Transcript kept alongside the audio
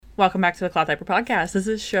Welcome back to the Cloth Diaper Podcast. This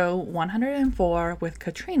is show 104 with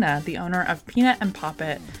Katrina, the owner of Peanut and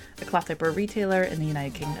Poppet, a cloth diaper retailer in the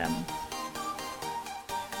United Kingdom.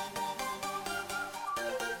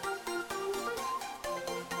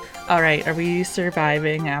 All right, are we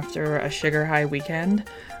surviving after a sugar high weekend?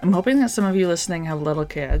 I'm hoping that some of you listening have little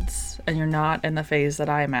kids and you're not in the phase that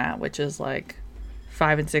I'm at, which is like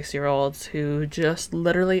 5 and 6 year olds who just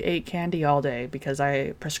literally ate candy all day because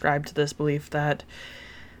I prescribed to this belief that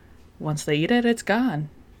once they eat it, it's gone.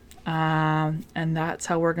 And that's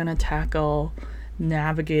how we're going to tackle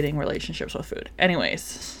navigating relationships with food.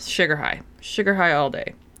 Anyways, sugar high all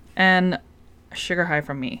day, and sugar high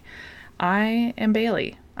from me. I am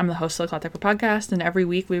Bailey. I'm the host of the Cloth Diaper Podcast, and every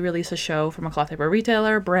week we release a show from a cloth diaper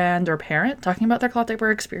retailer, brand, or parent talking about their cloth diaper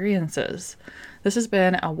experiences. This has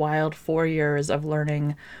been a wild 4 years of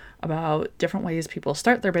learning about different ways people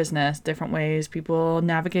start their business, different ways people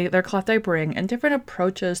navigate their cloth diapering, and different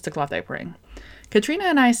approaches to cloth diapering. Katrina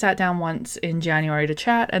and I sat down once in January to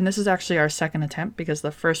chat, and this is actually our second attempt because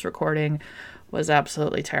the first recording was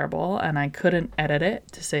absolutely terrible and I couldn't edit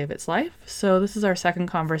it to save its life. So this is our second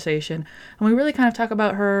conversation, and we really kind of talk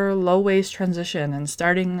about her low-waste transition and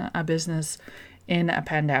starting a business in a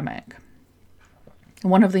pandemic.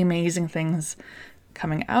 One of the amazing things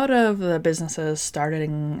coming out of the businesses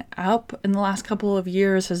starting up in the last couple of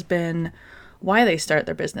years has been why they start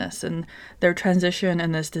their business and their transition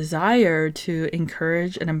and this desire to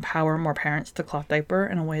encourage and empower more parents to cloth diaper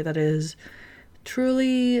in a way that is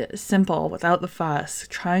truly simple, without the fuss,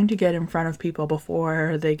 trying to get in front of people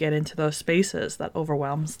before they get into those spaces that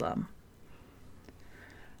overwhelms them.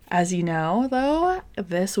 As you know, though,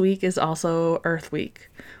 this week is also Earth Week.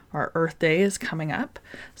 Our Earth Day is coming up.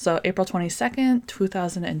 So April 22nd,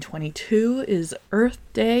 2022 is Earth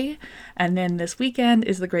Day. And then this weekend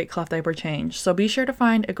is the Great Cloth Diaper Change. So be sure to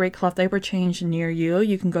find a Great Cloth Diaper Change near you.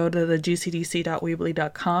 You can go to the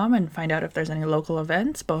gcdc.weebly.com and find out if there's any local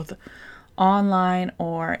events, both online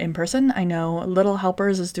or in person. I know Little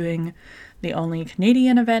Helpers is doing the only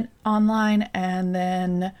Canadian event online, and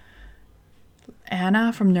then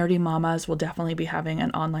Anna from Nerdy Mamas will definitely be having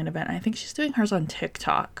an online event. I think she's doing hers on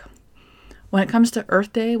TikTok. When it comes to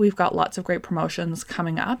Earth Day, we've got lots of great promotions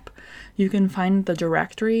coming up. You can find the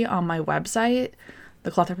directory on my website,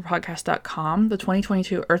 theclothdiaperpodcast.com. The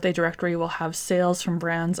 2022 Earth Day directory will have sales from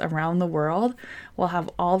brands around the world. We'll have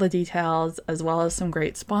all the details as well as some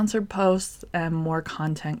great sponsored posts and more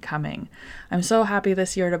content coming. I'm so happy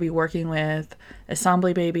this year to be working with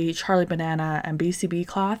Assembly Baby, Charlie Banana, and BCB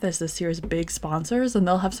Cloth as this year's big sponsors, and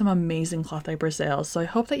they'll have some amazing cloth diaper sales. So I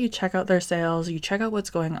hope that you check out their sales, you check out what's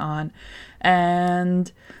going on,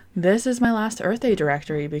 and this is my last Earth Day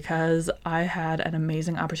directory because I had an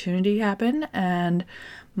amazing opportunity happen and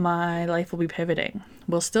my life will be pivoting.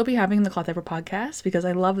 We'll still be having the Cloth Diaper Podcast because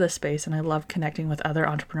I love this space and I love connecting with other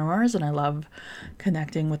entrepreneurs and I love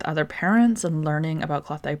connecting with other parents and learning about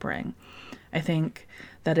cloth diapering. I think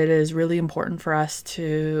that it is really important for us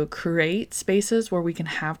to create spaces where we can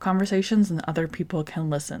have conversations and other people can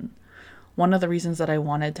listen. One of the reasons that I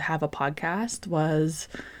wanted to have a podcast was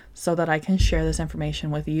so that I can share this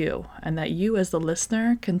information with you and that you as the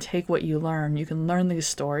listener can take what you learn. You can learn these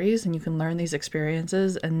stories and you can learn these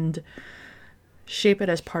experiences and shape it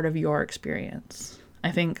as part of your experience.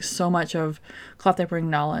 I think so much of cloth diapering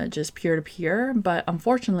knowledge is peer-to-peer, but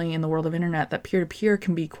unfortunately in the world of internet, that peer-to-peer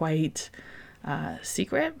can be quite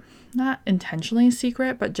secret, not intentionally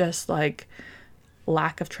secret, but just like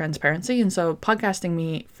lack of transparency. And so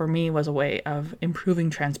podcasting for me was a way of improving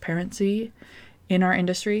transparency in our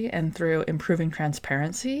industry, and through improving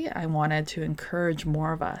transparency, I wanted to encourage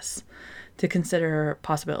more of us to consider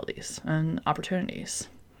possibilities and opportunities.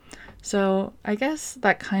 So I guess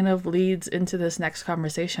that kind of leads into this next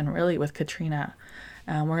conversation really with Katrina.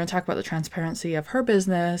 We're going to talk about the transparency of her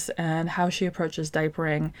business and how she approaches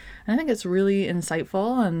diapering. And I think it's really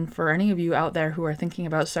insightful. And for any of you out there who are thinking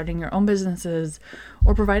about starting your own businesses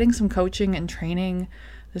or providing some coaching and training,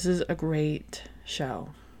 this is a great show.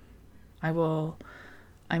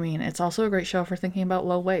 It's also a great show for thinking about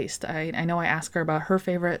low waste. I know I asked her about her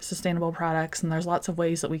favorite sustainable products, and there's lots of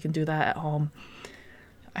ways that we can do that at home.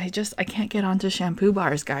 I can't get onto shampoo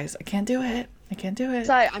bars, guys. I can't do it.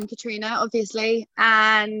 So I'm Katrina, obviously,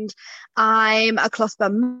 and I'm a cloth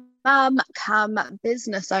mum come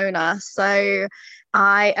business owner. So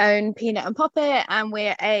I own Peanut and Poppet, and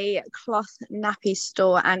we're a cloth nappy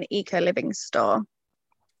store and eco-living store.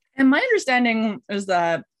 And my understanding is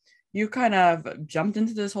that you kind of jumped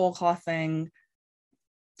into this whole cloth thing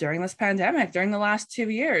during this pandemic, during the last 2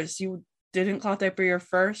 years. You didn't cloth diaper your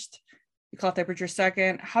first, you cloth diapered your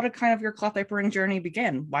second. How did kind of your cloth diapering journey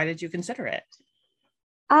begin? Why did you consider it?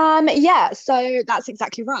 Yeah, so that's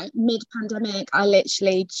exactly right. Mid-pandemic, I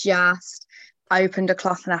literally just opened a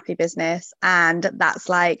cloth nappy business, and that's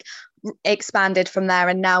like expanded from there,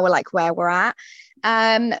 and now we're like where we're at.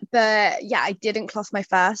 But yeah, I didn't cloth my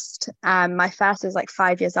first. My first was like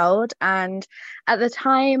 5 years old, and at the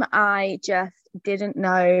time I just didn't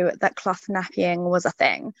know that cloth nappying was a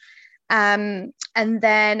thing. And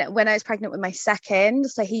then when I was pregnant with my second,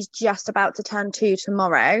 so he's just about to turn 2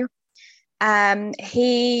 tomorrow.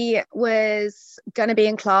 He was going to be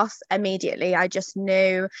in cloth immediately. I just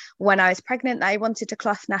knew when I was pregnant that I wanted to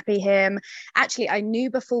cloth nappy him. Actually, I knew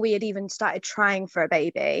before we had even started trying for a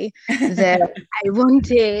baby that I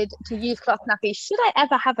wanted to use cloth nappy should I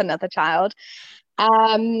ever have another child.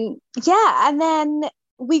 Yeah, and then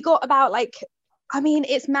we got about like, I mean,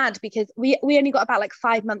 it's mad because we only got about like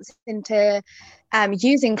 5 months into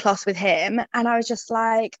using cloth with him, and I was just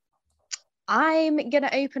like, I'm gonna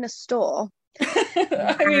open a store.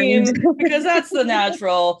 I And mean, because that's the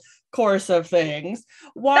natural course of things.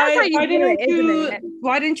 that's how Why you why do didn't it, isn't you it?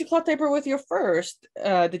 why didn't you cloth taper with your first?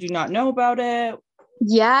 Did you not know about it?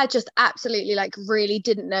 Yeah, just absolutely like really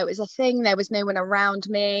didn't know it was a thing. There was no one around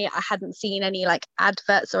me. I hadn't seen any like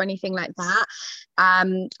adverts or anything like that.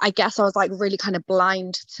 I guess I was like really kind of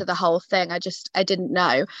blind to the whole thing. I didn't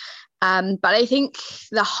know. But I think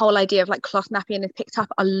the whole idea of like cloth napping has picked up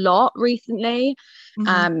a lot recently.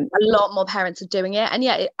 Mhm. A lot more parents are doing it. And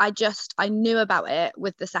yeah, I knew about it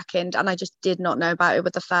with the second, and I just did not know about it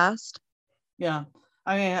with the first. Yeah.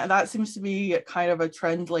 I mean, that seems to be kind of a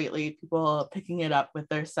trend lately, people picking it up with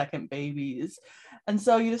their second babies. And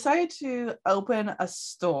so you decided to open a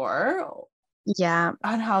store. Yeah,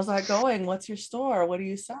 And how's that going? What's your store? What do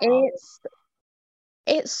you sell? it's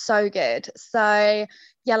it's so good. So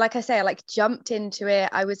yeah, like I say, I like jumped into it.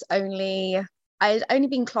 I had only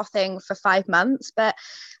been clothing for 5 months, but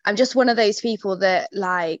I'm just one of those people that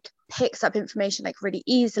like picks up information like really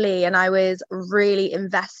easily. And I was really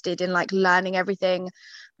invested in like learning everything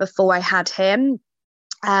before I had him.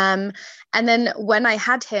 Um, and then when I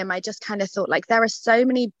had him, I just kind of thought like there are so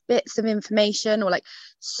many bits of information or like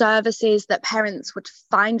services that parents would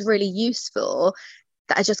find really useful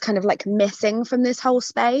that are just kind of like missing from this whole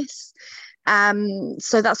space.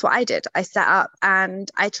 So that's what I did. I set up and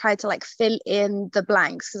I tried to like fill in the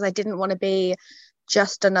blanks because I didn't want to be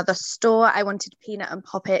just another store. I wanted Peanut and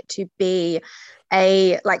Poppet to be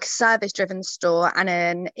a like service driven store and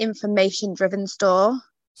an information driven store.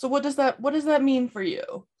 So what does that mean for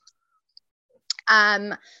you?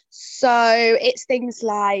 Um, so it's things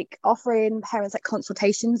like offering parents like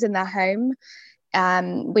consultations in their home.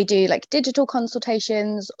 We do like digital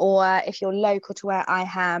consultations, or if you're local to where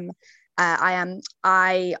I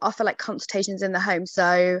offer like consultations in the home.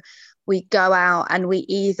 So we go out and we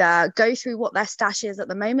either go through what their stash is at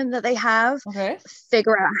the moment that they have, Okay.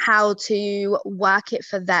 figure out how to work it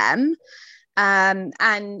for them. And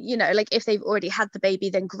you know, like if they've already had the baby,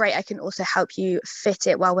 then great, I can also help you fit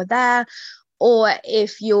it while we're there. Or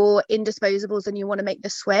if you're indisposables and you want to make the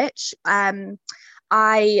switch,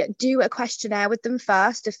 I do a questionnaire with them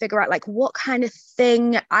first to figure out like what kind of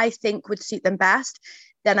thing I think would suit them best.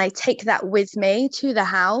 Then I take that with me to the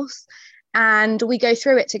house and we go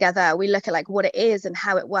through it together. We look at like what it is and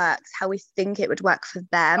how it works, how we think it would work for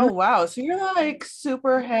them. Oh wow. So you're like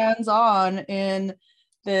super hands-on in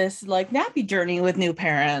this like nappy journey with new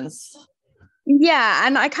parents. Yeah,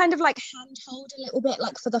 and I kind of like handhold a little bit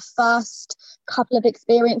like for the first couple of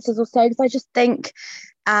experiences or so because I just think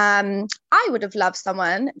I would have loved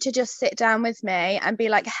someone to just sit down with me and be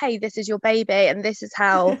like, hey, this is your baby and this is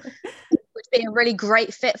how it would be a really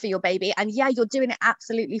great fit for your baby. And yeah, you're doing it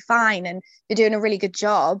absolutely fine and you're doing a really good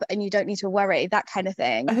job and you don't need to worry, that kind of I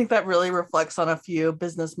thing. think that really reflects on a few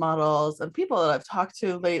business models and people that I've talked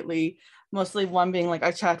to lately, mostly one being like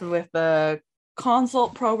I chatted with the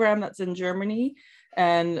consult program that's in Germany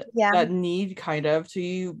and Yeah. that need kind of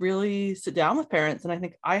to really sit down with parents. And I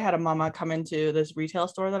think I had a mama come into this retail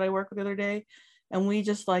store that I work with the other day and we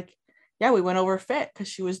just like, yeah, we went over fit because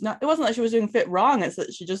she was not, it wasn't that she was doing fit wrong. It's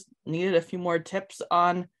that she just needed a few more tips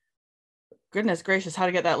on goodness gracious, how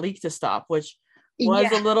to get that leak to stop, which was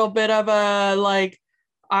a Yeah. little bit of a like,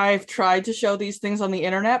 I've tried to show these things on the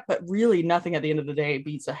internet, but really nothing at the end of the day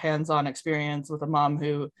beats a hands-on experience with a mom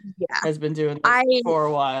who Yeah. has been doing this I for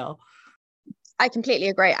a while. I completely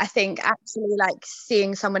agree. I think actually like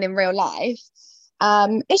seeing someone in real life,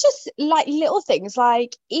 it's just like little things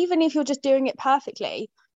like even if you're just doing it perfectly,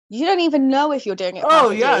 you don't even know if you're doing it Oh,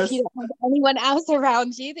 perfectly yes. if you don't have anyone else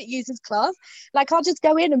around you that uses cloth. Like, I'll just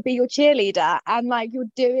go in and be your cheerleader, and like,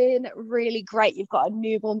 you're doing really great. You've got a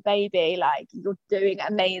newborn baby, like, you're doing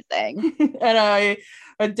amazing. And I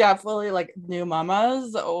definitely, like, new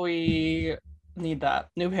mamas, we need that.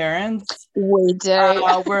 New parents, We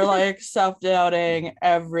do. we're like self-doubting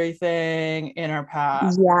everything in our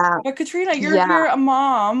path. Yeah. But Katrina, you're Yeah. a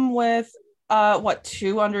mom with what,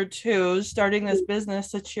 two under two, starting this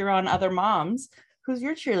business to cheer on other moms. Who's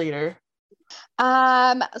your cheerleader?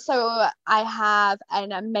 So I have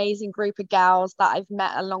an amazing group of gals that I've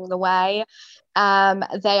met along the way.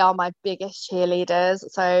 They are my biggest cheerleaders.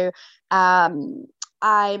 So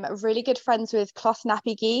I'm really good friends with Cloth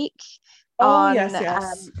Nappy Geek. Oh, On yes.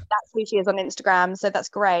 That's who she is on Instagram, so that's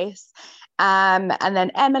Grace. And then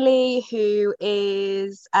Emily, who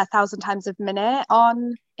is 1,000 times a minute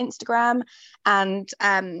on Instagram, and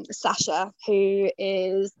Sasha, who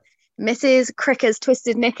is Mrs. Cricker's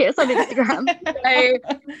Twisted Knickers on Instagram. So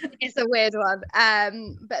it's a weird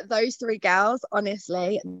one. But those three gals,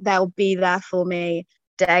 honestly, they'll be there for me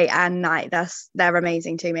day and night. They're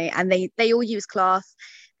amazing to me, and they all use cloth.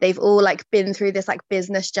 They've all like been through this like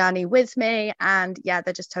business journey with me, and yeah,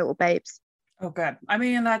 they're just total babes. Oh, good. I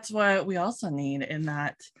mean, that's what we also need in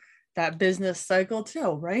that business cycle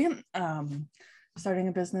too, right? Starting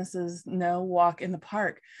a business is no walk in the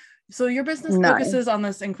park. So your business focuses on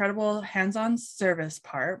this incredible hands-on service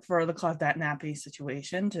part for the Cloth That Nappy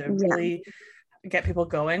situation to really get people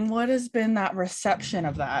going. What has been that reception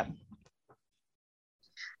of that?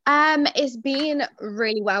 It's been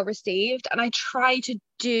really well received, and I try to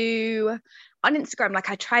do on Instagram, like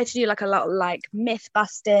I try to do like a lot of like myth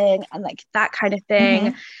busting and like that kind of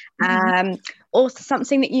thing. Also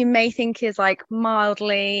something that you may think is like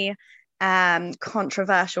mildly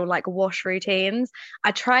controversial, like wash routines.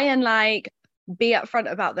 I try and like be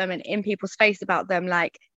upfront about them and in people's face about them,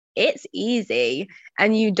 like it's easy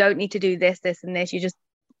and you don't need to do this and this. You just,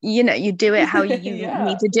 you know, you do it how you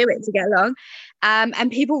need to do it to get along.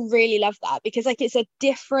 And people really love that because like it's a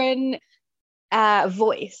different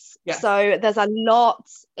voice. So there's a lot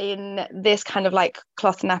in this kind of like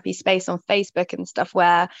cloth nappy space on Facebook and stuff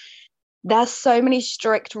where there's so many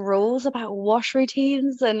strict rules about wash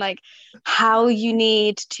routines and like how you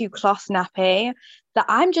need to cloth nappy that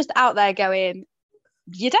I'm just out there going,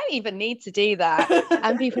 you don't even need to do that.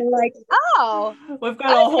 And people are like, oh, we've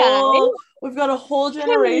got a whole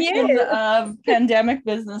generation of pandemic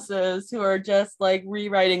businesses who are just like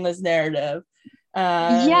rewriting this narrative.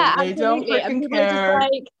 They don't freaking care,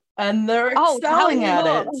 like, and they're excelling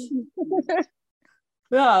at it.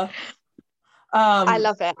 Yeah. I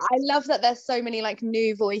love it. I love that there's so many like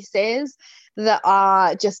new voices that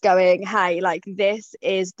are just going, hey, like this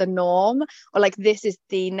is the norm, or like this is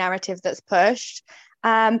the narrative that's pushed.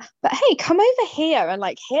 But hey, come over here and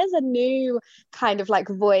like here's a new kind of like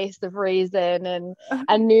voice of reason and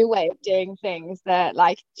a new way of doing things that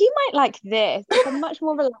like you might like this. It's a much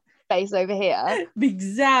more relaxed space over here.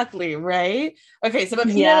 Exactly, right? Okay, so but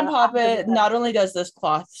Peanut and Poppet not only does this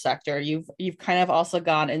cloth sector, you've kind of also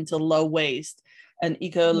gone into low waste and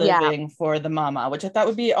eco living for the mama, which I thought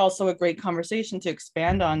would be also a great conversation to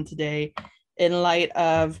expand on today in light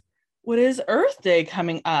of what is Earth Day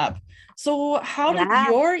coming up. So how did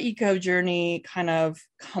your eco journey kind of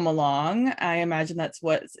come along? I imagine that's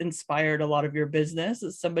what's inspired a lot of your business.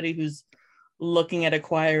 As somebody who's looking at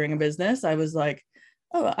acquiring a business, I was like,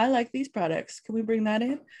 oh, I like these products. Can we bring that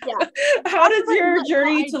in? Yeah. How did your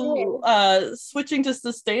journey to switching to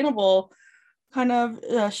sustainable kind of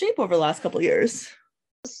shape over the last couple of years?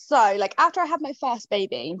 So like after I had my first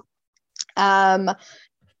baby,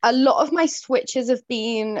 a lot of my switches have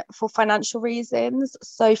been for financial reasons.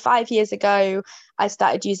 So 5 years ago, I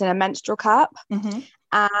started using a menstrual cup,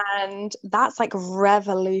 and that's like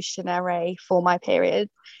revolutionary for my period.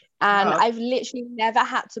 And I've literally never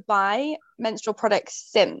had to buy menstrual products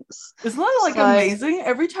since. Isn't that like amazing?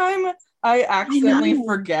 Every time I accidentally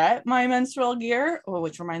forget my menstrual gear,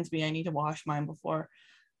 which reminds me I need to wash mine before.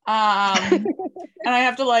 And I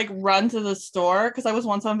have to like run to the store because I was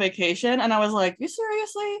once on vacation and I was like, you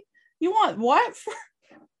seriously? You want what?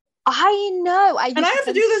 I know. I have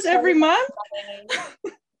to do this every month?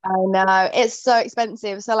 I know. It's so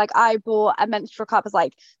expensive. So like I bought a menstrual cup as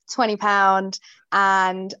like £20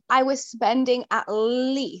 and I was spending at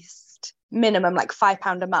least minimum like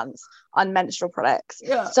 £5 a month on menstrual products.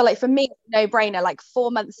 So like for me, no brainer, like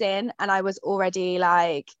 4 months in and I was already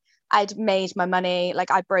like, I'd made my money,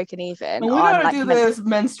 like I'd broken even. We gotta do this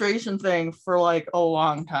menstruation thing for like a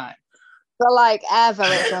long time. For like ever,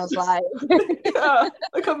 it feels like.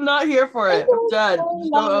 Like I'm not here for it. I'm done.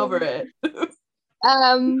 Just go over it.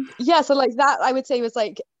 Yeah, so like that I would say was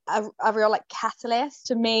like a real like catalyst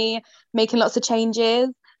to me making lots of changes.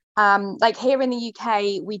 Like here in the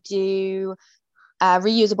UK we do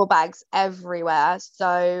reusable bags everywhere.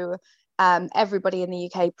 So everybody in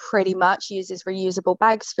the UK pretty much uses reusable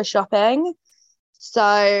bags for shopping.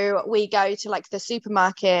 So we go to like the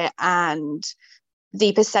supermarket, and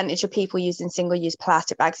the percentage of people using single-use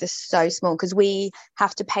plastic bags is so small because we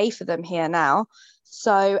have to pay for them here now.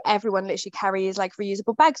 So everyone literally carries like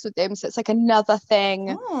reusable bags with them. So it's like another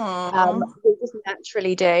thing Oh. we just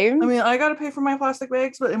naturally I do. mean, I gotta pay for my plastic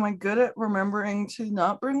bags, but am I good at remembering to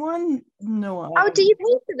not bring one? No, I Oh, do am. you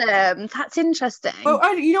pay for them? That's But interesting.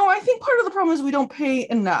 I think part of the problem is we don't pay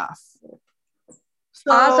enough.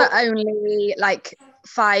 Ours are So, only like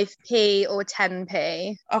 5p or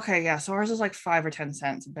 10p. okay, yeah, so ours is like 5 or 10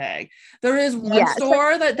 cents a bag. There is one Yeah, so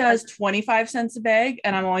store that does 25 cents a bag,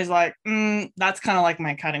 and I'm always like, that's kind of like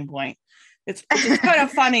my cutting point. It's just kind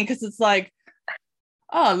of funny because it's like,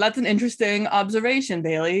 oh, that's an interesting observation,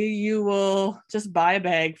 Bailey. You will just buy a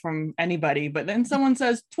bag from anybody, but then someone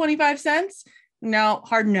says 25 cents. No,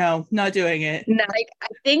 hard no, not doing it. no, like I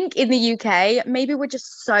think in the UK, maybe we're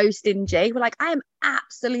just so stingy. We're like, I am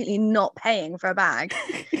absolutely not paying for a bag.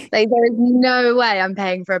 Like there is no way I'm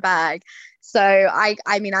paying for a bag. So I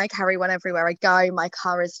mean I carry one everywhere I go. My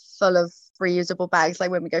car is full of reusable bags, like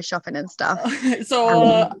when we go shopping and stuff. So,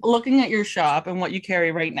 Um, looking at your shop and what you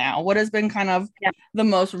carry right now, what has been kind of yeah. the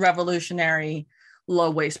most revolutionary low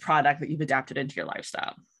waste product that you've adapted into your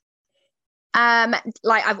lifestyle?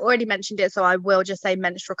 Like I've already mentioned it, so I will just say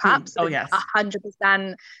menstrual cups Oh, is yes.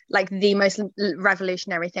 100% like the most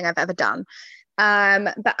revolutionary thing I've ever done.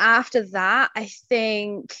 But after that, I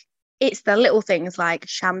think it's the little things like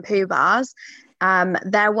shampoo bars.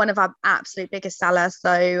 They're one of our absolute biggest sellers.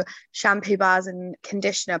 So shampoo bars and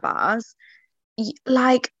conditioner bars.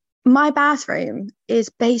 Like my bathroom is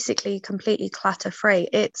basically completely clutter free.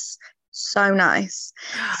 It's so nice.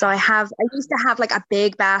 So I used to have like a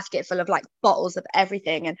big basket full of like bottles of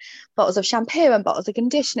everything, and bottles of shampoo and bottles of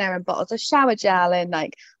conditioner and bottles of shower gel and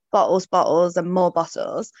like bottles and more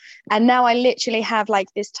bottles. And now I literally have like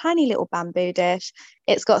this tiny little bamboo dish.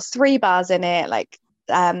 It's got 3 bars in it, like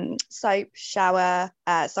soap, shampoo,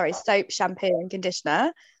 and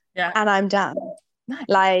conditioner, Yeah. and I'm done. Nice.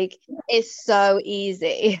 Like it's so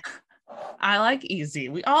easy. I like easy.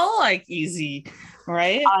 We all like easy,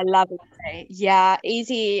 right? I love it. Yeah,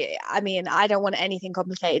 easy. I mean, I don't want anything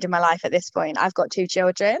complicated in my life at this point. I've got 2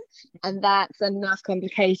 children, and that's enough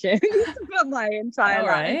complications for my entire All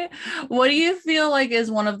life. right. What do you feel like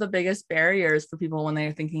is one of the biggest barriers for people when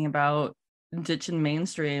they're thinking about ditching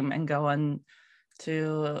mainstream and going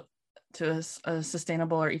to a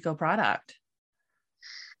sustainable or eco product?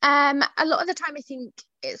 A lot of the time, I think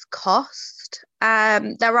it's cost.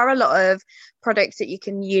 There are a lot of products that you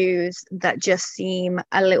can use that just seem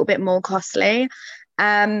a little bit more costly.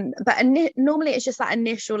 But normally it's just that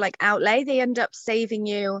initial like outlay. They end up saving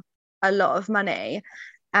you a lot of money.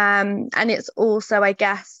 And it's also, I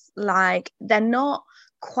guess, like they're not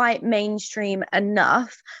quite mainstream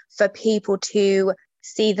enough for people to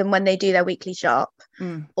see them when they do their weekly shop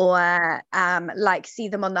Mm. or like see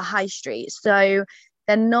them on the high street. So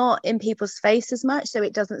they're not in people's face as much. So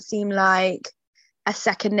it doesn't seem like a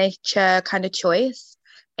second nature kind of choice.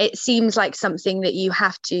 It seems like something that you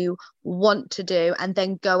have to want to do and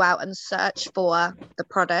then go out and search for the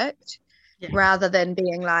product Yeah. rather than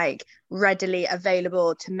being like readily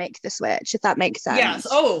available to make the switch, if that makes Yes. sense.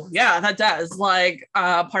 Oh, yeah, that does. Like,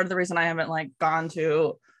 part of the reason I haven't like gone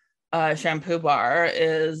to a shampoo bar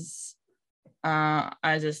is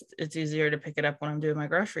it's easier to pick it up when I'm doing my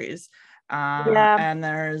groceries. Yeah. And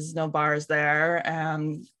there's no bars there.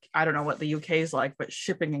 And I don't know what the UK is like, but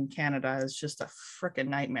shipping in Canada is just a freaking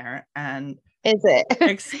nightmare and Is it?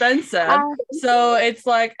 expensive. uh, So it's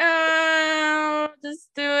like, just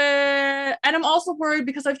do it. And I'm also worried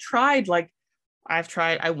because I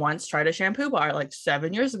once tried a shampoo bar like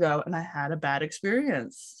 7 years ago and I had a bad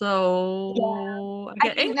experience. yeah. So I I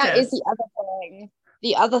get think that is anxious. the other thing.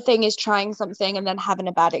 The other thing is trying something and then having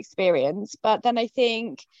a bad experience. But then I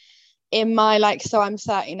think in my like, so I'm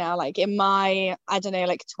 30 now, like in my, I don't know,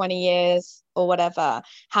 like 20 years or whatever,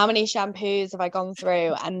 how many shampoos have I gone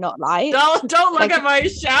through and not liked? Don't look Like, at my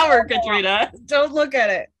shower, Katrina. Don't look at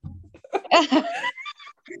it.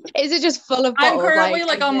 is it just full of I'm bottles? currently Like,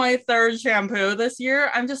 like is on it? my third shampoo this year.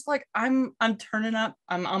 I'm just like I'm turning up.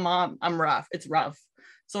 I'm rough. It's rough.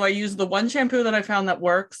 So I use the one shampoo that I found that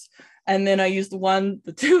works, and then I use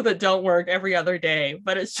the two that don't work every other day.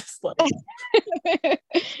 But it's just like,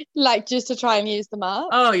 Like just to try and use them up?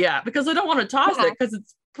 oh yeah, because I don't want to toss Yeah. it because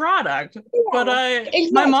product. But Yeah,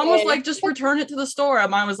 my mom was exactly. like, just return it to the store.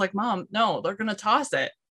 And mine was like, Mom, no, they're gonna toss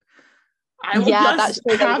it. I will Yeah, just that's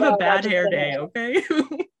true. They have a will. They'll bad just hair bin day, it.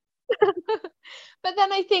 okay? But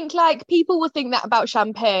then I think like people will think that about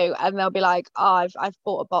shampoo and they'll be like, oh, I've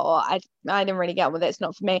bought a bottle. I didn't really get on with it. It's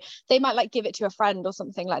not for me. They might like give it to a friend or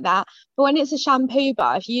something like that. But when it's a shampoo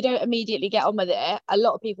bar, if you don't immediately get on with it, a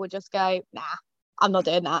lot of people just go, nah, I'm not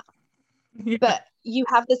doing that. Yeah. But you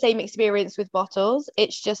have the same experience with bottles.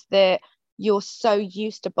 It's just that you're so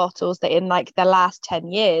used to bottles that in like the last 10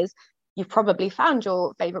 years, you've probably found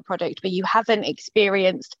your favorite product, but you haven't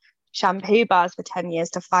experienced shampoo bars for 10 years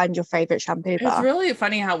to find your favorite shampoo It's bar. really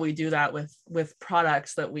funny how we do that with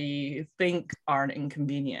products that we think are an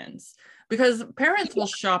inconvenience, because parents will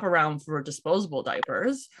shop around for disposable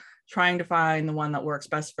diapers trying to find the one that works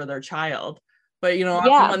best for their child. But often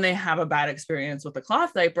Yeah. when they have a bad experience with a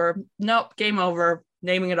cloth diaper, nope, game over,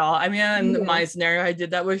 naming it all. I mean, in Yeah. my scenario, I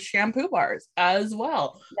did that with shampoo bars as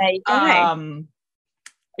well. There you go. Um,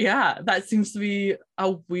 yeah, that seems to be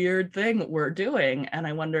a weird thing we're doing. And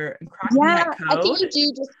I wonder, cracking Yeah, that I think code.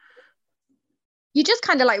 you just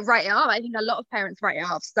kind of like write it off. I think a lot of parents write it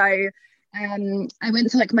off. So I went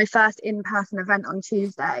to like my first in-person event on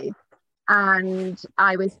Tuesday and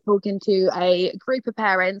I was talking to a group of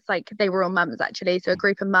parents, like they were all mums actually, so a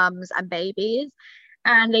group of mums and babies,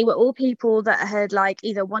 and they were all people that had like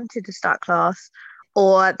either wanted to start class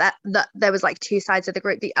or that there was like two sides of the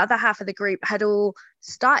group. The other half of the group had all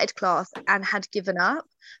started class and had given up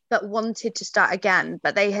but wanted to start again,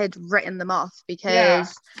 but they had written them off Yeah.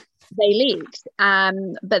 because they leaked.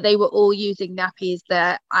 But they were all using nappies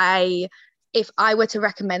that if I were to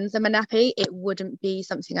recommend them a nappy, it wouldn't be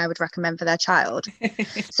something I would recommend for their child.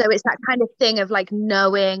 So it's that kind of thing of like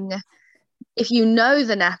knowing, if you know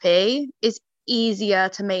the nappy, it's easier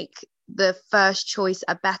to make the first choice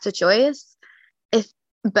a better choice.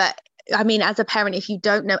 But I mean, as a parent, if you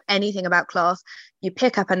don't know anything about cloth, you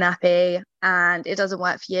pick up a nappy and it doesn't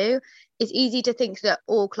work for you. It's easy to think that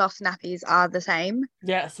all cloth nappies are the same.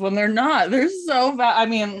 Yes, when they're not, they're so bad. I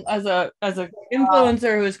mean, as a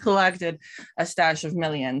influencer who's collected a stash of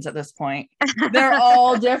millions at this point, they're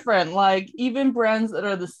all different. Like even brands that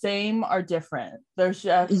are the same are different.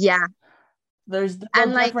 Yeah. There's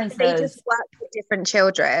And little like they just differences. work with different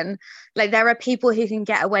children. Like there are people who can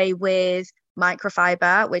get away with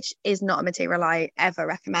microfiber, which is not a material I ever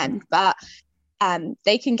recommend, but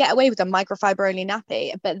they can get away with a microfiber only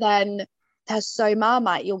nappy. But then they're so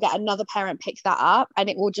Marmite, you'll get another parent pick that up and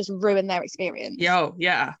it will just ruin their experience. Yo,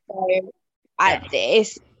 yeah, So yeah.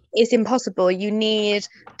 it's impossible. You need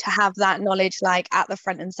to have that knowledge like at the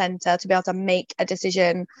front and center to be able to make a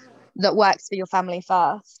decision that works for your family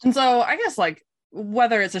first. And so I guess like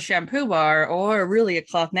whether it's a shampoo bar or really a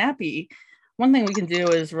cloth nappy, one thing we can do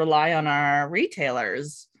is rely on our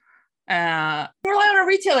retailers. Rely on our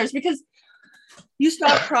retailers because you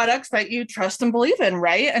stock products that you trust and believe in,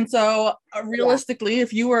 right? And so Yeah. realistically,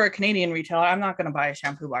 if you were a Canadian retailer, I'm not going to buy a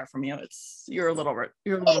shampoo bar from you. You're a little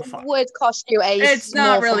It fucked. would cost you a It's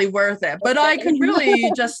not small really worth it. But I could fraction.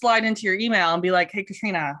 really just slide into your email and be like, "Hey,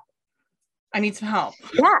 Katrina, I need some help."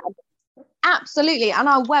 Yeah, absolutely. And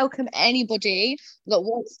I welcome anybody that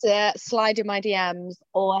wants to slide in my DMs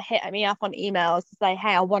or hit me up on emails to say,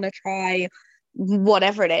 hey, I want to try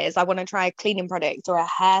whatever it is. I want to try a cleaning product or a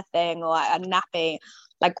hair thing or a nappy.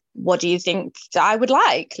 Like, what do you think I would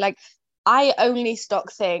like? Like, I only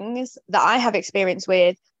stock things that I have experience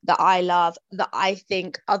with, that I love, that I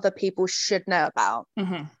think other people should know about.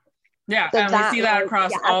 Mm-hmm. Yeah, So and we that, see that like,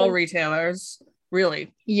 across yeah, all retailers,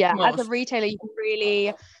 really, as a most. retailer, you can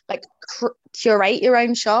really like curate your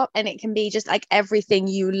own shop, and it can be just like everything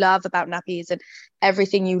you love about nappies and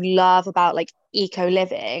everything you love about like eco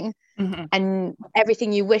living Mm-hmm. and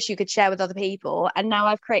everything you wish you could share with other people. And now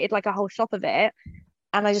I've created like a whole shop of it,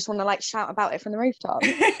 and I just want to like shout about it from the rooftop.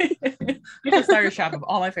 You should start your shop of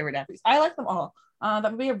all my favorite nappies. I like them all. That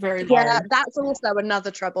would be a very Yeah, large. that's also another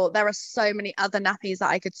trouble. There are so many other nappies that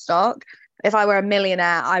I could stock. If I were a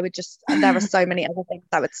millionaire, I would just, there are so many other things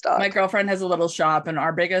I would My stock. girlfriend has a little shop, and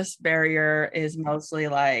our biggest barrier is mostly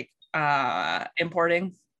like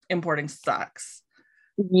importing sucks.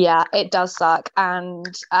 Yeah, it does suck. And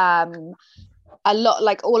a lot,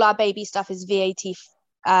 like all our baby stuff is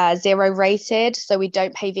VAT zero rated, so we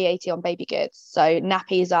don't pay VAT on baby goods. So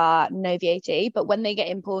nappies are no VAT, but when they get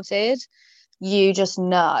imported, you just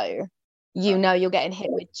know, you're getting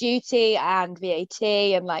hit with duty and VAT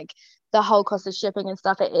and like the whole cost of shipping and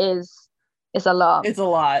stuff. It's a lot. It's a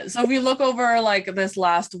lot. So if you look over like this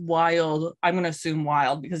last wild, I'm gonna assume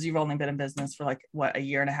wild because you've only been in business for like what, a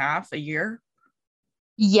year and a half, a year?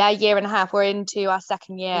 Yeah, year and a half. We're into our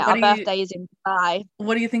second year. What Our do you birthday is in July.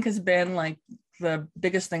 what do you think has been like the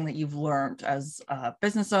biggest thing that you've learned as a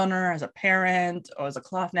business owner, as a parent, or as a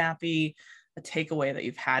cloth nappy, a takeaway that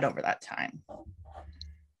you've had over that time?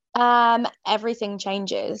 Everything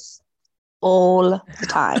changes all the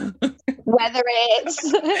time. Whether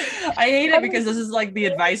it's I hate it because this is like the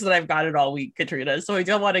advice that I've gotten all week, Katrina. So I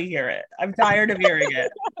don't want to hear it. I'm tired of hearing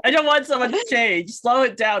it. I don't want someone to change. Slow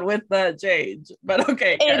it down with the change. But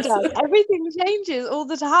okay, it yes. does. Everything changes all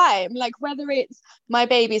the time. Like whether it's my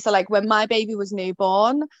baby, so like when my baby was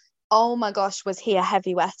newborn, oh my gosh, was he a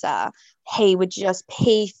heavy wetter? He would just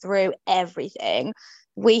pee through everything.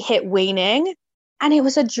 We hit weaning and it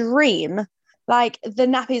was a dream. Like the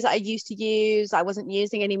nappies that I used to use, I wasn't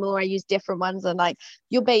using anymore. I use different ones, and like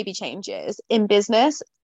your baby changes in business.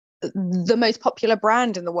 The most popular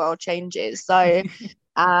brand in the world changes. So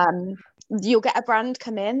um you'll get a brand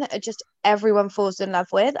come in that just everyone falls in love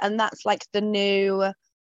with, and that's like the new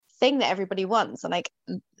thing that everybody wants, and like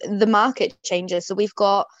the market changes. So we've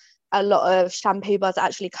got a lot of shampoo bars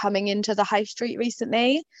actually coming into the high street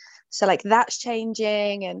recently, so like that's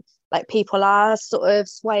changing, and like people are sort of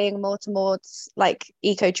swaying more towards like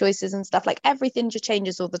eco choices and stuff. Like everything just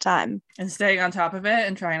changes all the time. And staying on top of it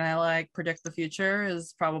and trying to like predict the future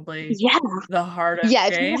is probably Yeah, the hardest yeah,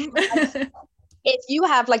 game. if you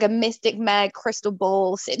have like a Mystic Meg crystal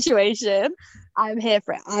ball situation, I'm here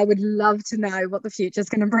for it. I would love to know what the future's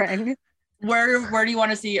going to bring. Where do you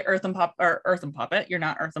want to see Earth and Poppet? You're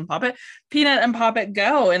not Earth and Poppet. Peanut and Poppet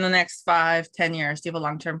go in the next 5-10 years? Do you have a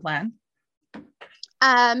long-term plan?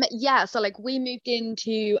 Yeah, so like we moved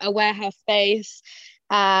into a warehouse space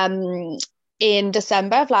in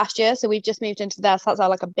December of last year. So we've just moved into this. That's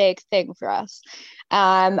like a big thing for us.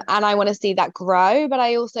 And I want to see that grow, but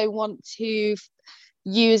I also want to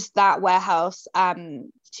use that warehouse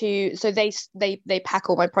to so they pack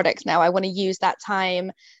all my products now. I want to use that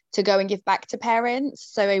time to go and give back to parents.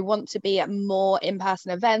 So I want to be at more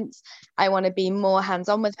in-person events. I want to be more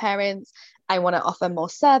hands-on with parents. I want to offer more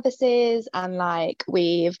services, and like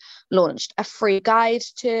we've launched a free guide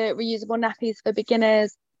to reusable nappies for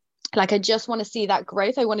beginners. Like I just want to see that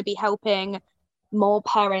growth. I want to be helping more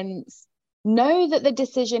parents know that the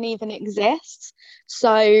decision even exists.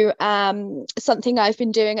 So something I've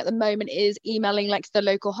been doing at the moment is emailing like the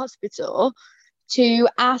local hospital to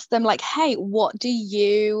ask them like, hey, what do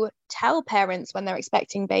you tell parents when they're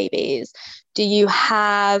expecting babies? Do you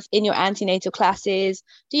have in your antenatal classes,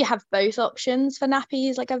 do you have both options for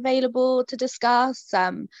nappies like available to discuss?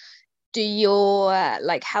 Do your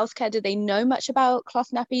like healthcare, do they know much about cloth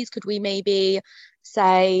nappies? Could we maybe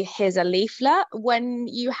say, here's a leaflet when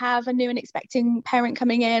you have a new and expecting parent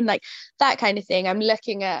coming in, like that kind of thing? I'm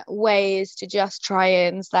looking at ways to just try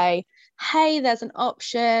and say, hey, there's an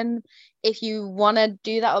option. If you want to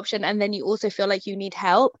do that option and then you also feel like you need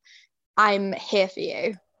help, I'm here for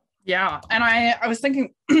you. Yeah. And I was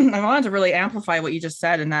thinking, I wanted to really amplify what you just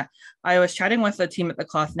said, in that I was chatting with the team at the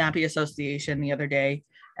Cloth Nappy Association the other day.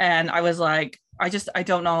 And I was like, I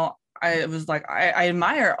don't know. I was like, I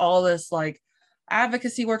admire all this like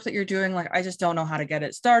advocacy work that you're doing. Like, I just don't know how to get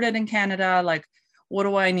it started in Canada. Like, what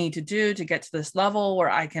do I need to do to get to this level where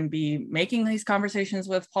I can be making these conversations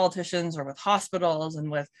with politicians or with hospitals and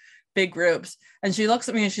with big groups? And she looks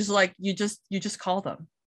at me and she's like, you just call them.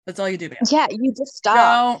 That's all you do, man. Yeah, you just start.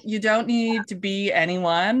 No, you don't need to be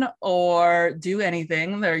anyone or do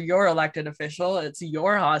anything. They're your elected official. It's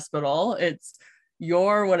your hospital. It's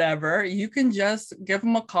your whatever. You can just give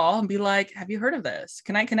them a call and be like, have you heard of this?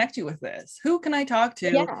 Can I connect you with this? Who can I talk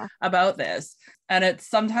to about this? And it's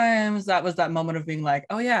sometimes that was that moment of being like,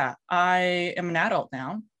 oh yeah, I am an adult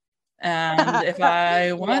now. And if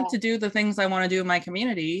I want to do the things I want to do in my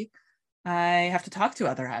community, I have to talk to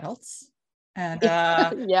other adults. And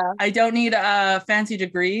I don't need a fancy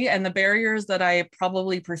degree, and the barriers that I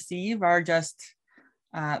probably perceive are just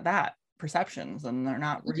that perceptions, and they're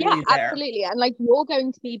not really there. Absolutely. And like you're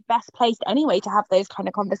going to be best placed anyway to have those kind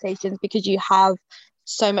of conversations because you have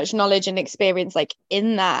so much knowledge and experience like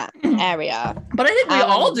in that area. But I think we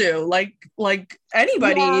all do, like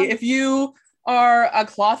anybody. If you are a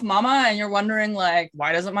cloth mama and you're wondering like,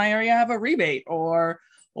 why doesn't my area have a rebate, or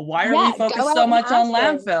why are we focused so much on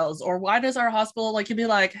landfills, or why does our hospital, like, you'd be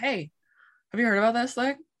like, hey, have you heard about this?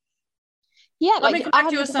 Like, let me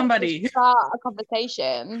connect you with somebody. Start a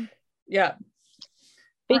conversation. Yeah.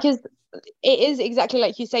 Because it is exactly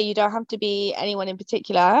like you say, you don't have to be anyone in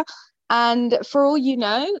particular. And for all you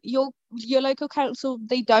know, your local council,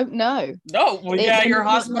 they don't know. No, your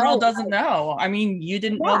hospital doesn't know. I mean, you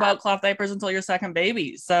didn't know about cloth diapers until your second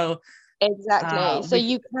baby. So Exactly. So We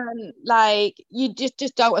you can like you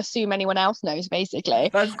just don't assume anyone else knows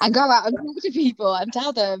basically, that's and go out and talk to people and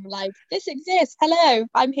tell them like this exists. Hello,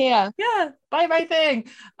 I'm here. yeah, buy my thing.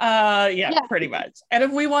 Yeah, Yeah. pretty much. And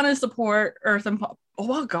if we want to support Earth and Pop,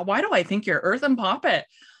 oh God, why do I think you're Earth and Poppet?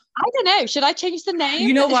 I don't know. Should I change the name?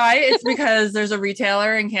 You know why? It's because there's a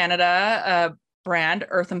retailer in Canada, brand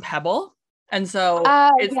Earth and Pebble. And so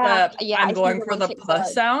it's Yeah, yeah. I'm I see going them for on the TikTok.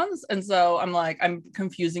 puss sounds. And so I'm like, I'm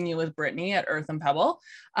confusing you with Brittany at Earth and Pebble.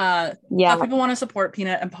 So Yeah. if people want to support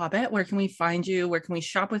Peanut and Poppet, where can we find you? Where can we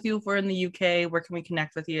shop with you if we're in the UK? Where can we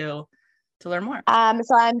connect with you to learn more?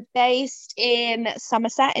 So I'm based in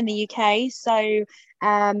Somerset in the UK. So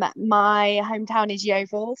my hometown is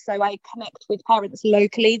Yeovil. So I connect with parents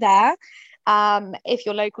locally there. If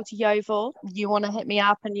you're local to Yeovil, you want to hit me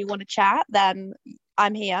up and you want to chat, then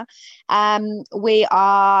I'm here. We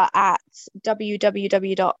are at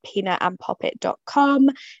www.peanutandpoppet.com.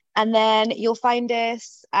 And then you'll find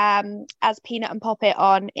us as Peanut and Poppet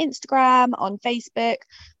on Instagram, on Facebook,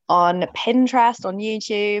 on Pinterest, on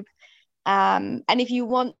YouTube. And if you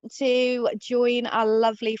want to join our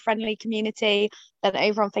lovely friendly community, then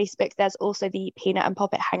over on Facebook there's also the Peanut and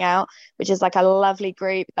Poppet Hangout, which is like a lovely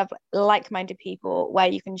group of like-minded people where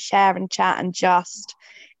you can share and chat and just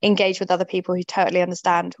engage with other people who totally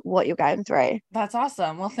understand what you're going through. That's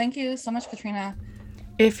awesome. Well, thank you so much, Katrina.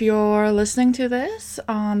 If you're listening to this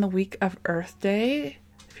on the week of Earth Day,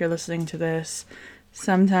 if you're listening to this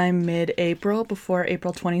sometime mid-April before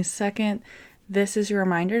April 22nd, this is your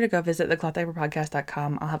reminder to go visit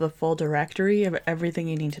theclothdiaperpodcast.com. I'll have the full directory of everything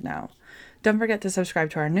you need to know. Don't forget to subscribe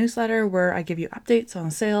to our newsletter where I give you updates on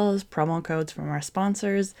sales, promo codes from our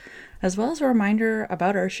sponsors, as well as a reminder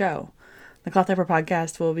about our show. The Cloth Diaper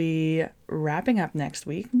Podcast will be wrapping up next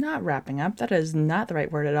week. Not wrapping up, that is not the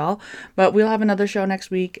right word at all. But we'll have another show next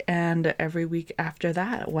week and every week after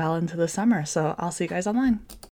that, well into the summer. So I'll see you guys online.